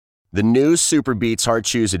The new Super Beats Heart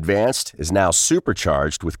Chews Advanced is now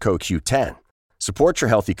supercharged with CoQ10. Support your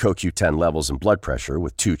healthy CoQ10 levels and blood pressure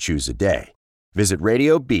with 2 chews a day. Visit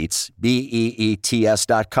RadioBeats,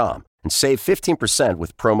 BEETS.com and save 15%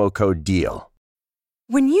 with promo code DEAL.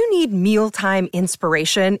 When you need mealtime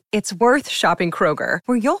inspiration, it's worth shopping Kroger,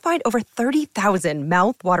 where you'll find over 30,000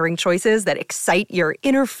 mouth-watering choices that excite your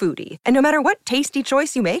inner foodie. And no matter what tasty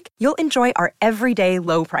choice you make, you'll enjoy our everyday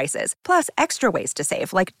low prices, plus extra ways to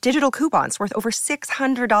save, like digital coupons worth over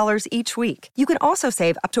 $600 each week. You can also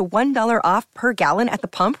save up to $1 off per gallon at the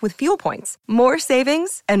pump with fuel points. More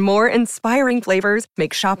savings and more inspiring flavors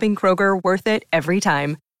make shopping Kroger worth it every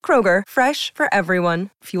time. Kroger, fresh for everyone.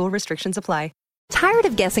 Fuel restrictions apply. Tired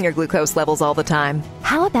of guessing your glucose levels all the time?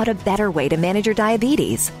 How about a better way to manage your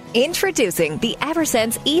diabetes? Introducing the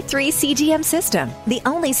Eversense E3 CGM system, the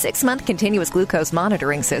only 6-month continuous glucose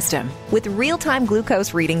monitoring system. With real-time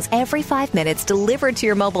glucose readings every 5 minutes delivered to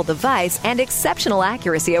your mobile device and exceptional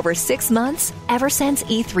accuracy over 6 months, Eversense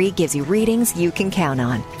E3 gives you readings you can count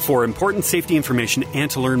on. For important safety information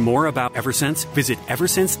and to learn more about Eversense, visit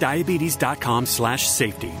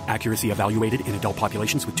eversensediabetes.com/safety. Accuracy evaluated in adult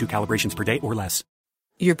populations with 2 calibrations per day or less.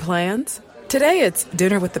 Your plans? Today it's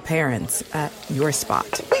dinner with the parents at your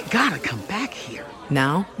spot. We gotta come back here.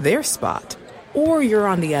 Now, their spot. Or you're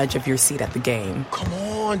on the edge of your seat at the game. Come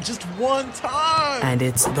on, just one time. And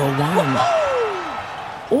it's the one.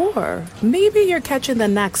 Or maybe you're catching the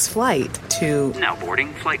next flight to... Now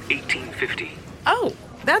boarding flight 1850. Oh,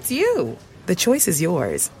 that's you. The choice is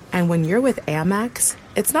yours. And when you're with Amex,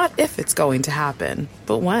 it's not if it's going to happen,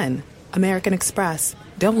 but when. American Express.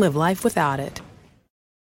 Don't live life without it.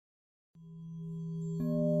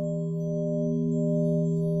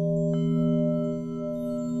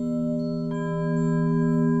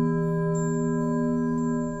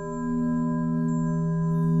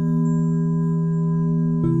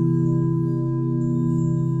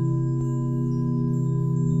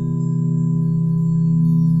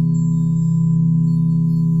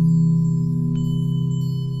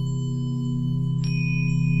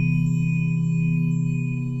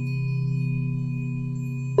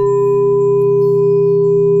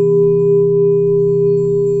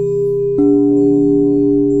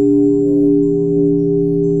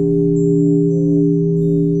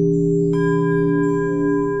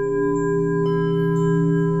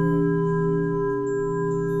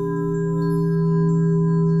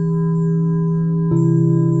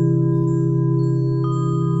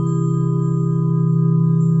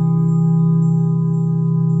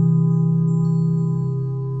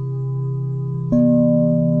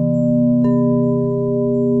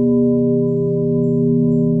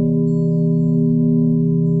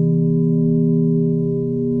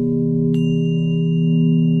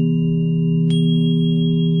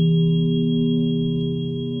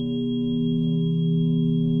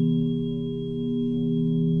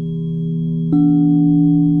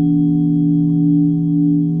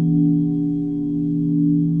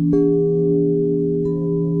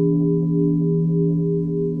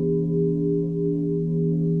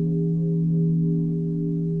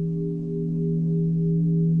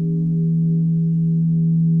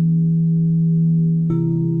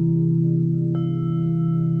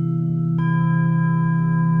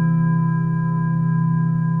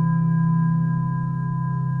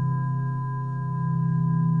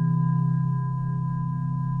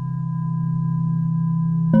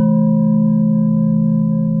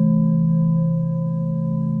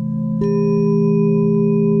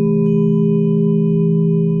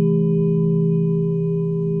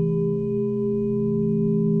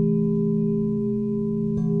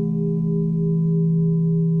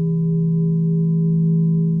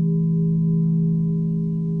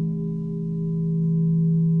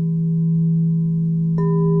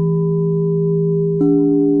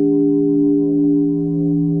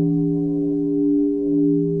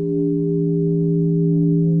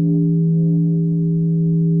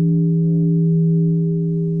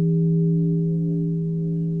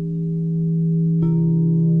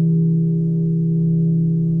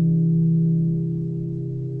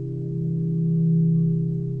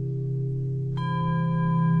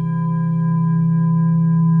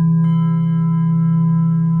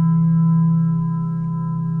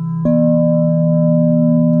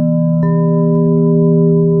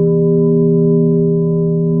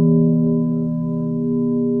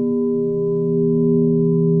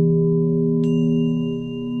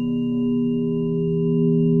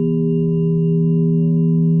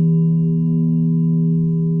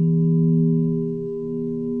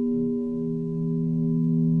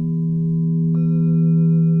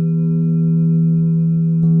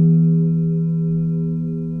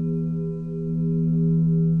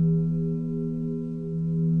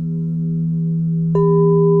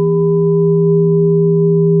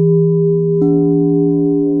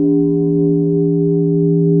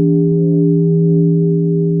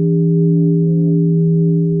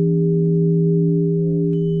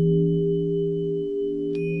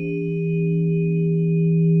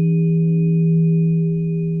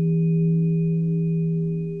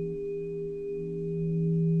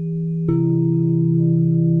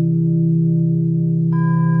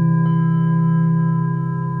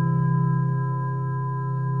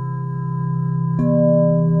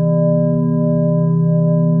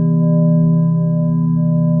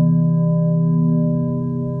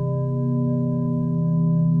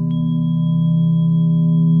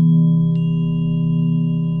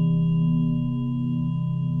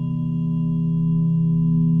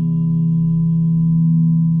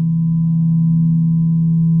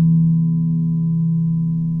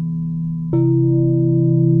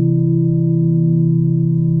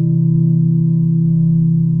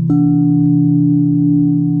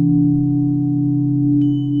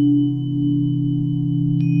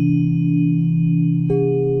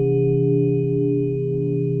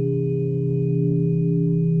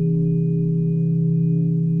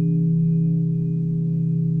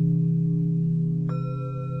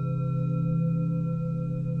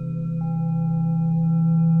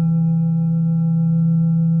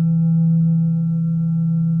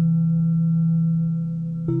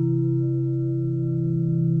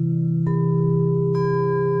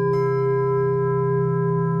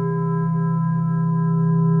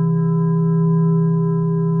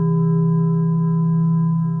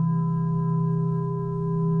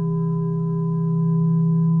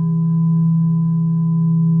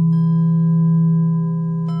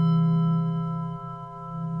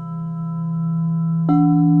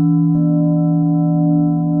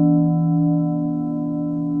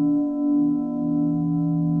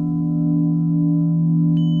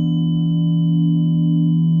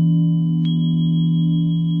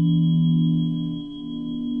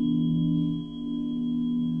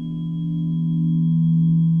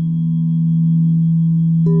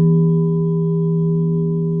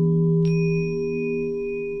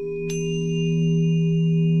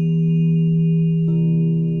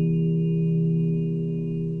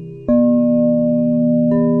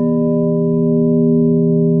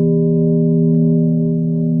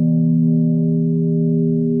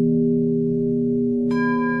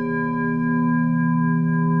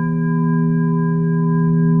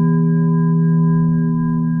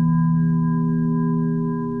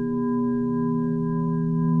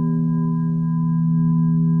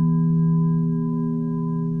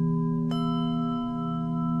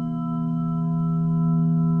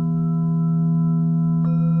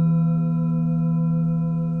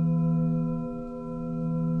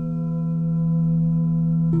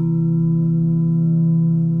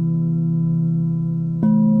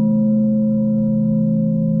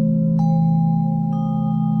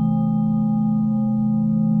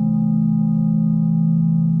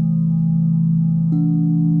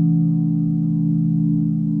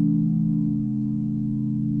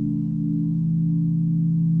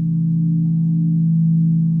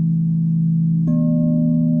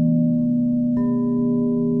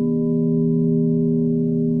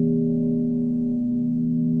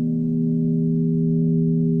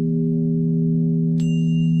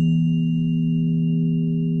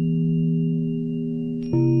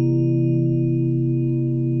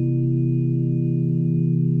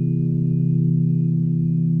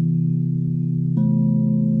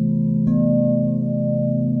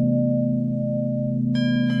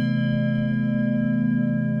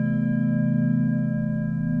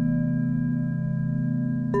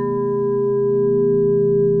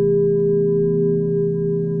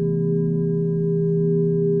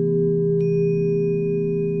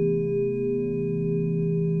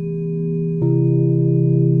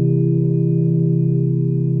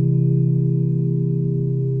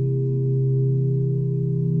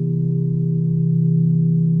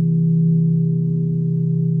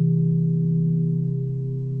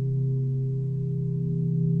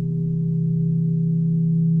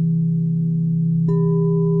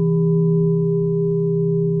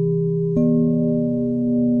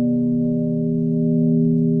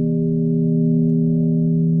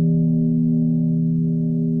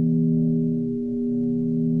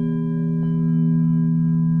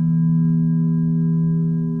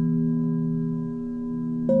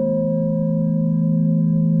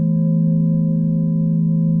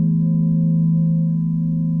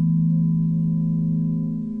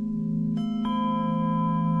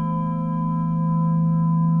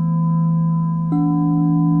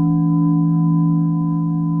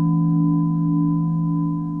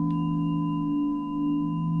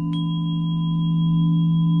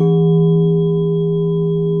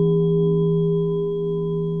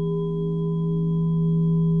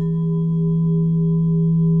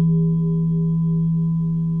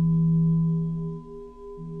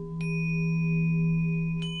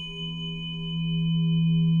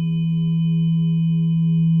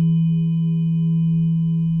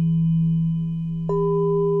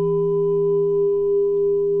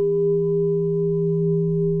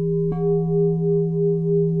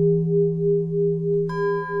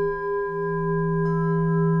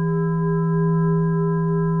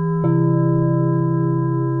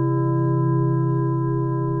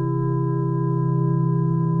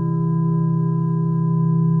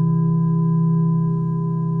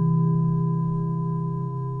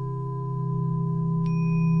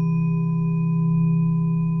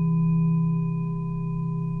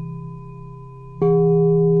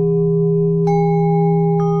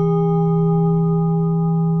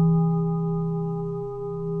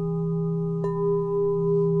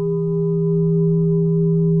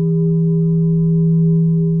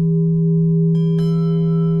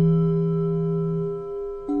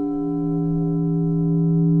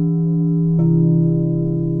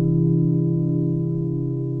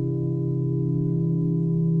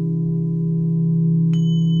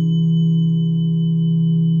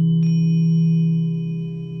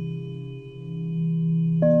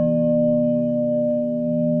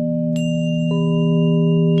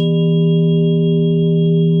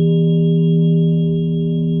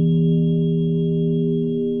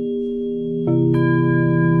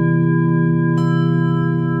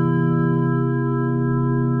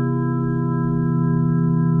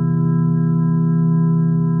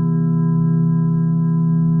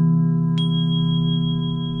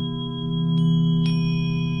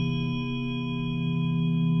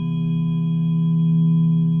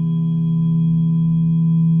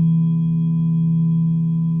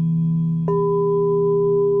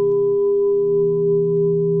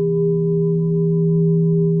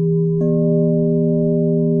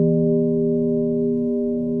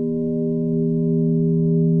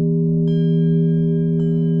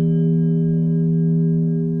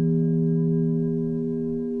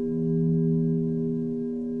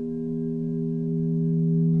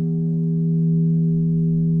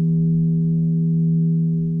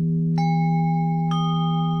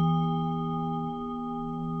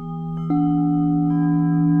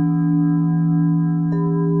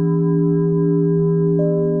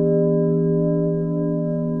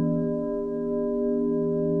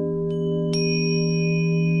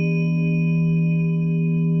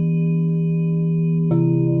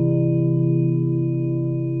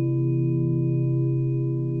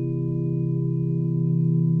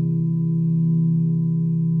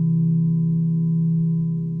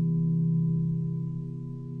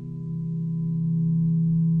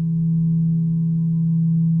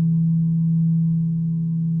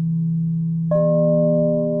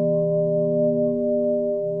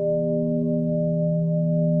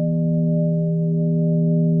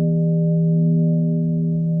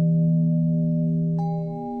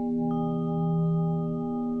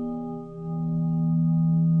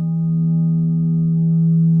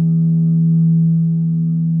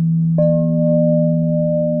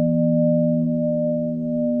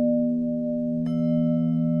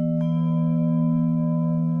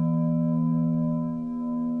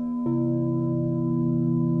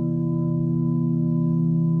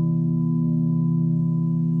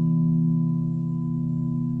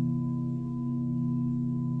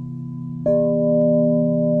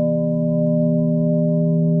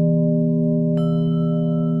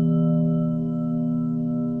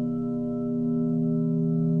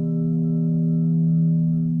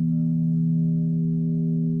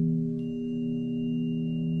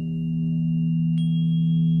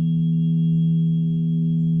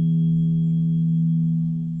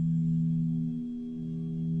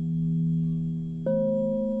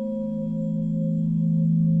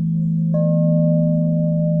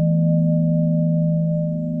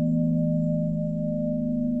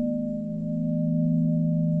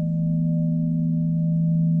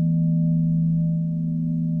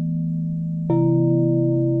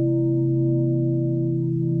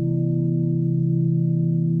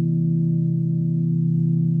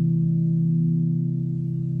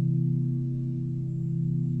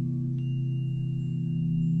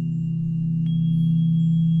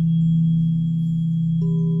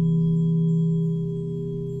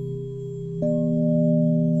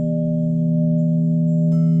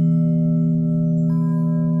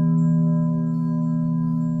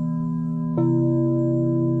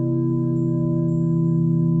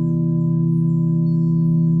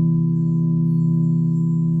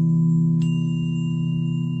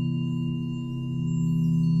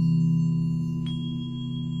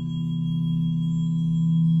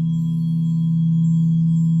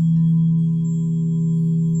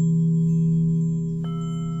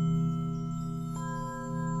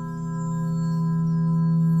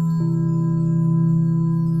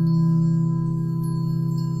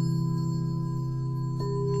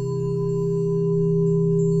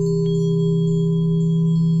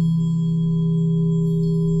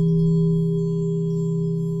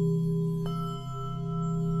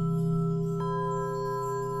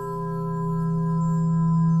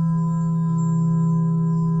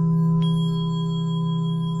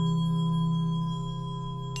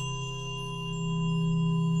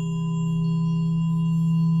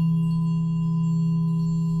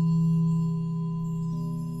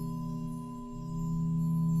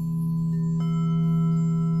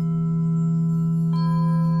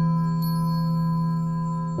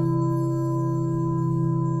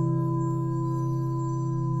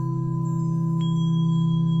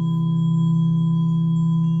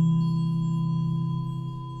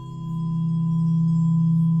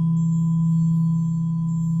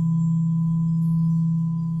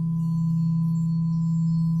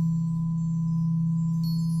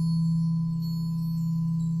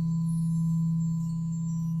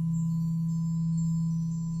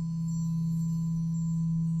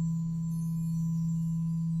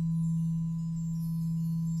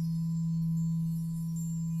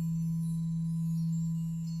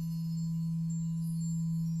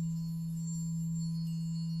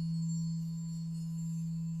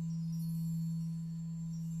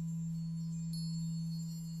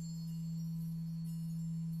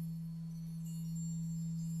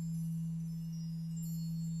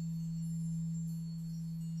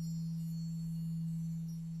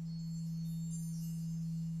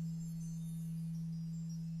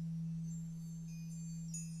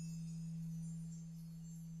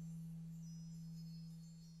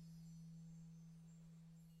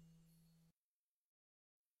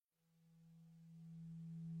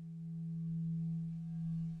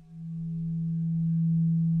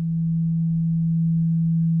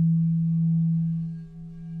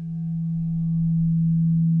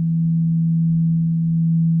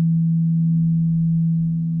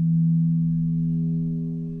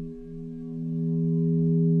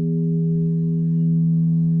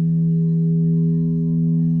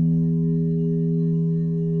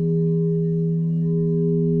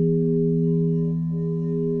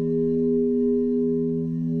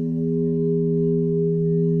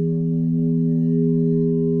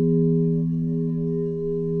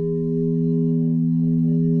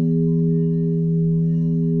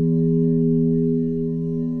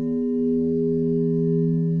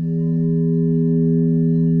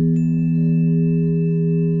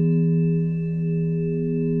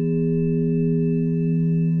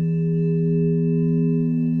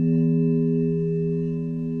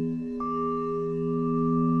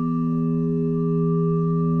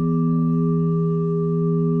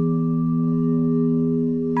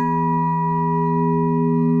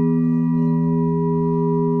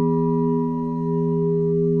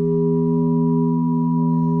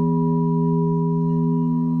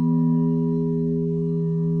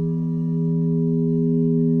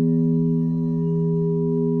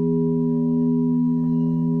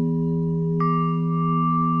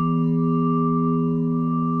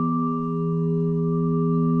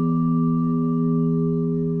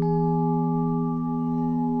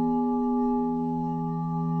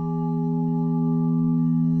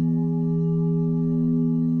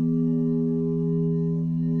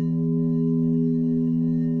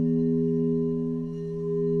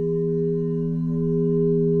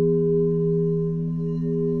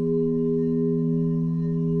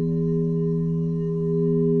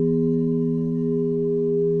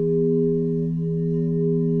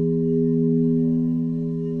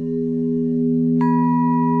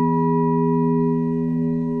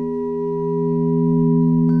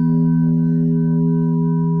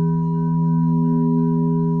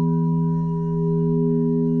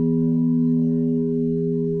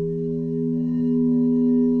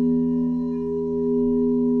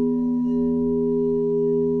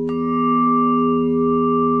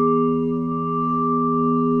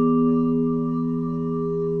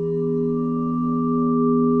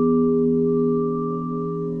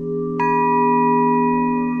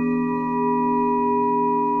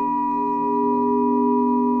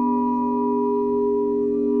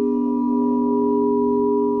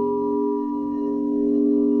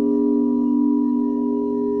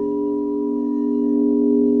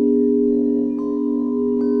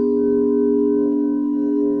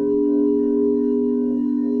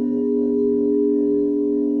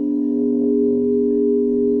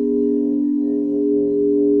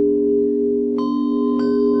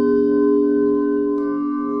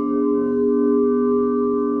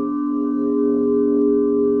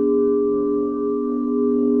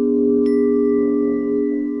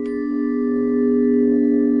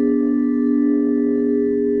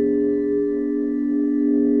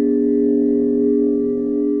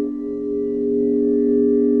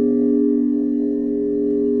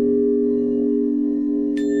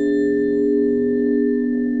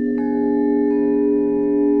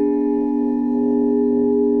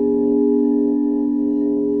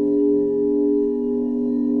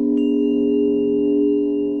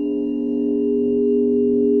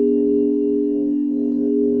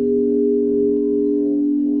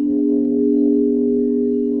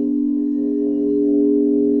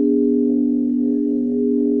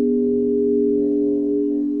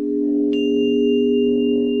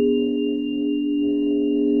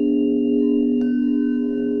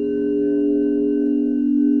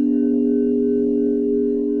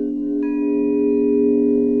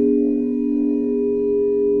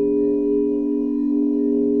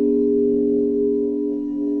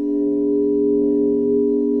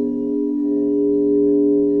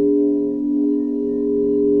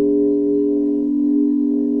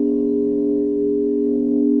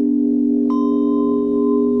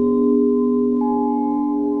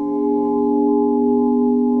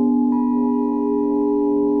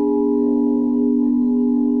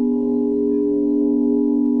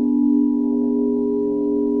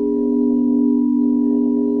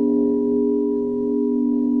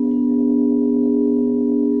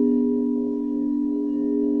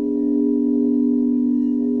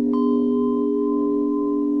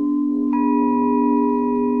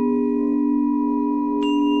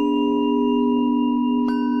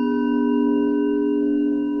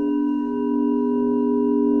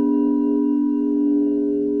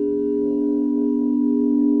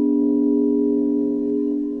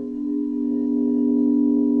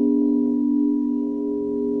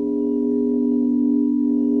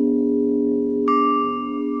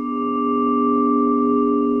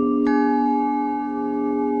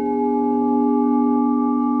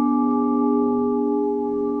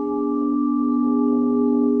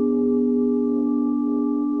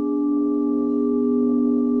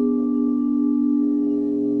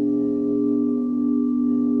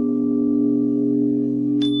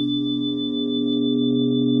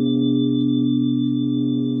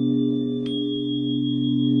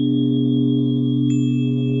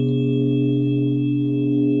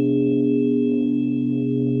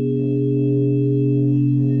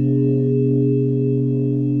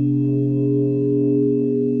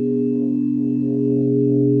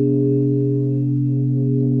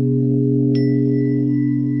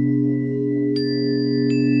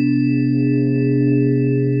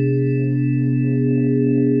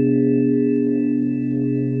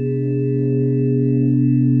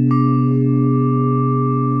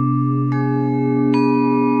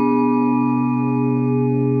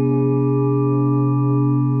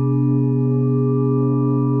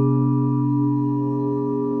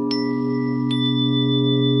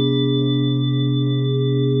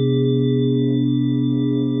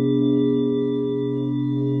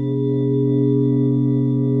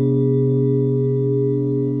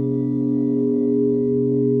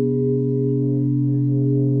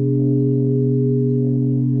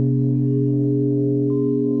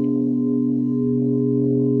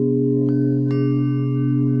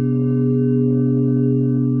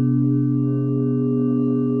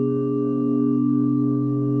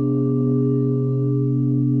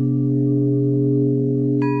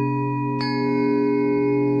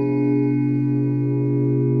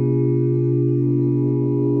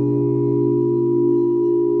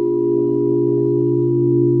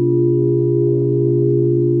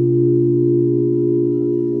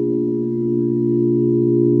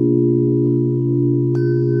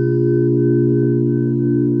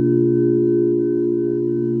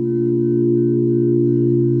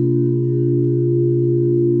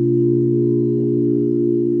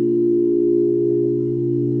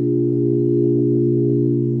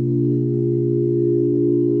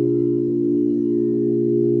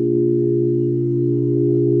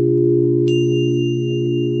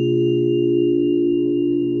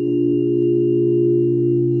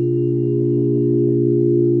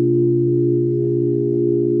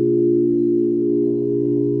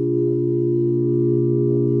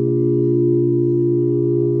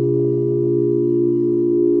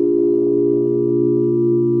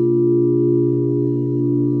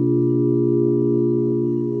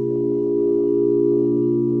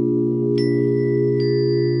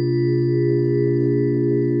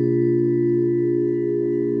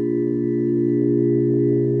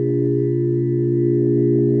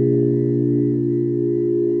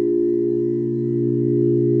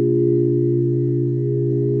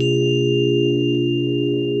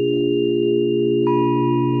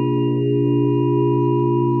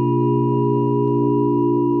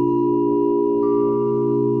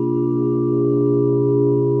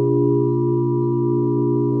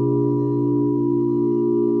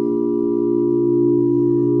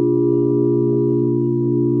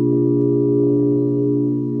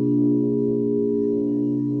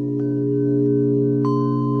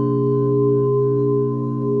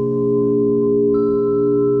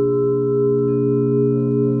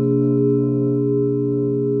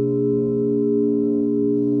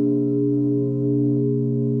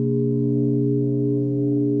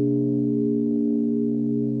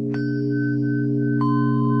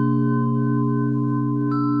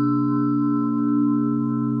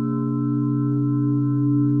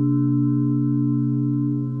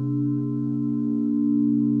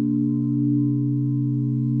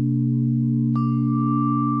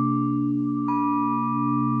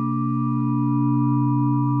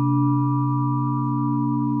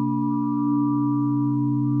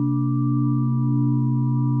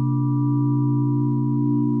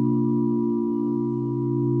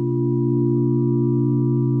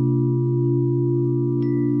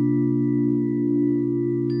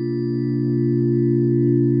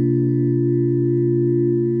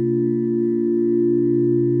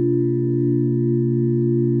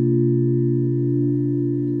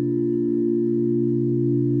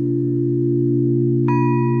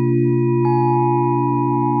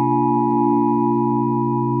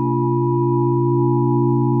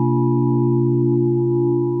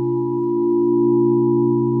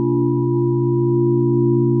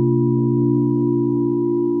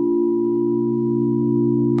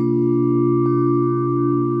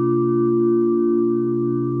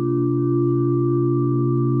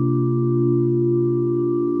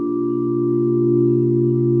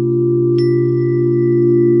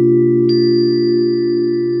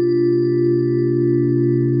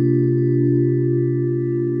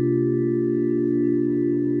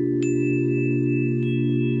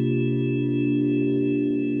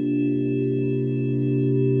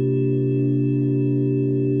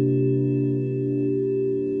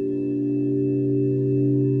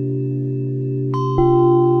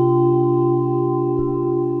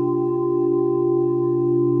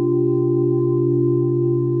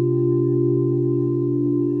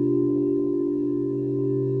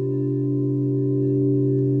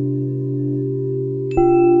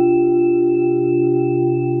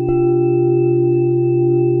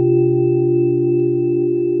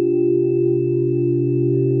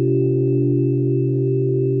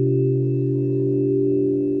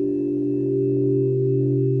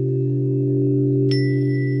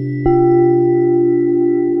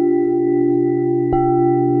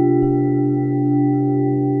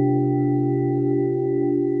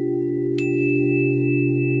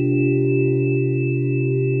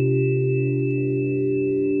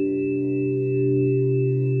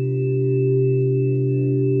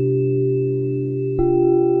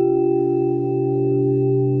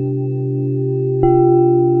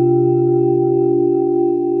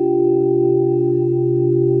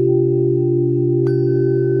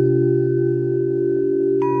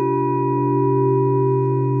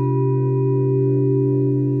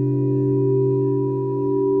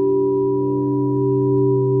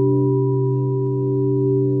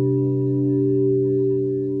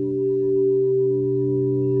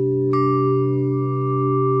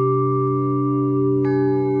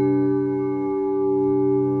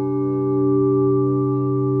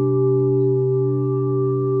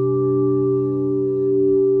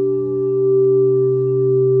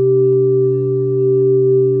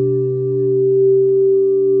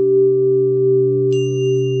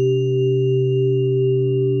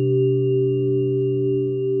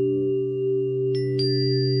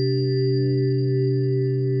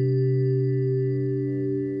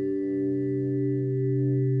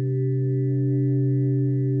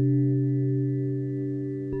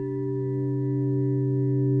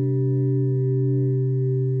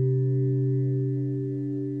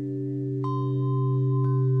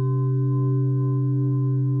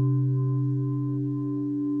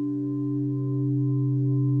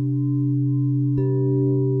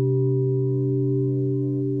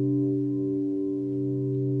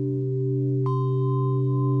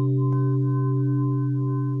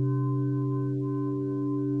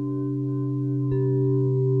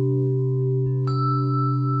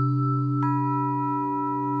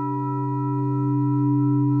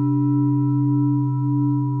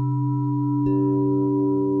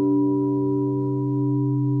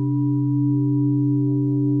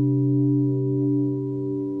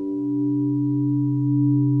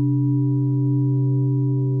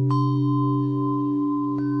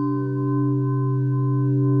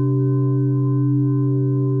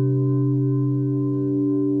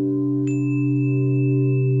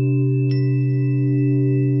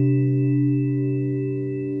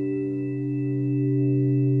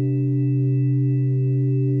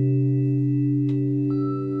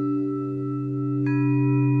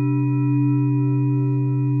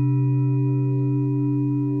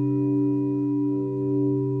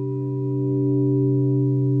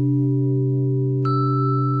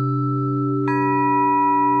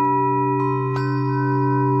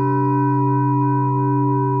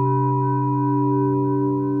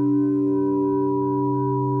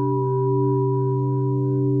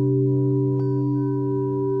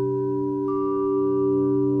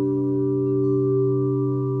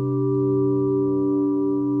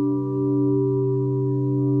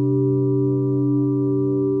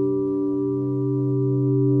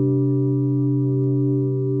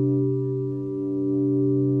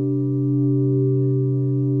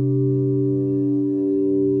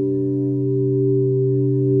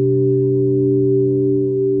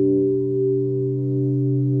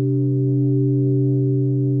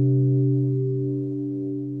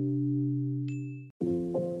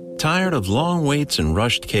 Tired of long waits and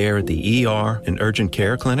rushed care at the ER and urgent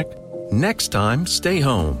care clinic? Next time, stay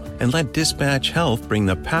home and let Dispatch Health bring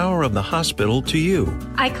the power of the hospital to you.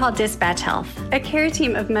 I call Dispatch Health. A care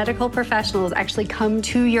team of medical professionals actually come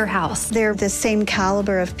to your house. They're the same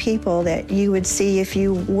caliber of people that you would see if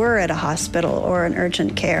you were at a hospital or an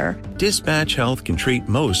urgent care. Dispatch Health can treat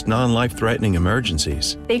most non-life-threatening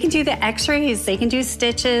emergencies. They can do the x-rays, they can do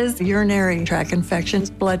stitches, urinary tract infections,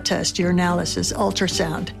 blood test, urinalysis,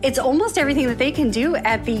 ultrasound. It's almost everything that they can do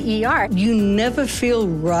at the ER. You never feel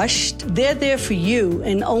rushed. They're there for you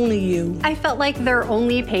and only you. I felt like their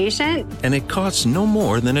only patient. And it costs no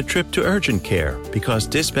more than a trip to urgent care because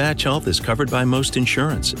Dispatch Health is covered by most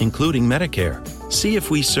insurance, including Medicare. See if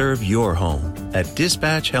we serve your home at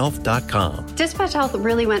dispatchhealth.com. Dispatch Health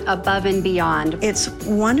really went above and beyond. It's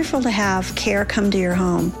wonderful to have care come to your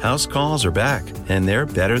home. House calls are back, and they're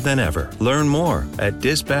better than ever. Learn more at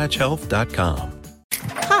dispatchhealth.com.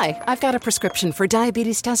 Hi, I've got a prescription for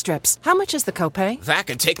diabetes test strips. How much is the copay? That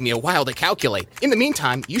could take me a while to calculate. In the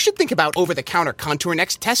meantime, you should think about over-the-counter Contour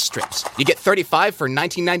Next test strips. You get 35 for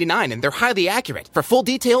 $19.99, and they're highly accurate. For full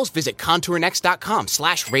details, visit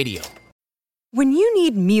contournext.com/radio. When you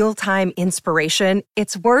need mealtime inspiration,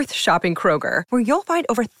 it's worth shopping Kroger, where you'll find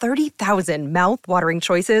over 30,000 mouth-watering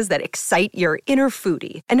choices that excite your inner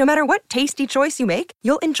foodie. And no matter what tasty choice you make,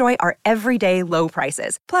 you'll enjoy our everyday low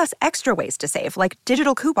prices, plus extra ways to save, like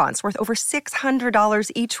digital coupons worth over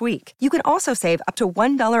 $600 each week. You can also save up to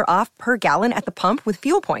 $1 off per gallon at the pump with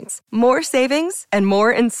fuel points. More savings and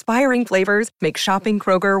more inspiring flavors make shopping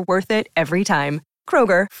Kroger worth it every time.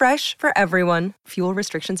 Kroger, fresh for everyone. Fuel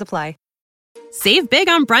restrictions apply. Save big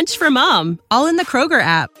on brunch for mom, all in the Kroger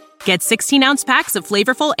app. Get 16-ounce packs of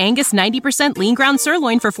flavorful Angus 90% lean ground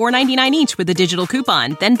sirloin for $4.99 each with a digital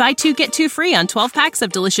coupon. Then buy 2, get 2 free on 12 packs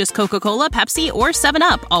of delicious Coca-Cola, Pepsi, or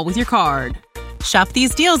 7-Up, all with your card. Shop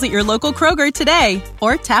these deals at your local Kroger today,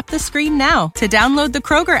 or tap the screen now to download the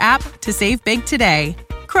Kroger app to save big today.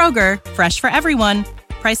 Kroger, fresh for everyone.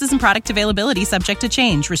 Prices and product availability subject to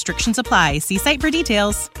change. Restrictions apply. See site for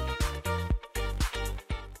details.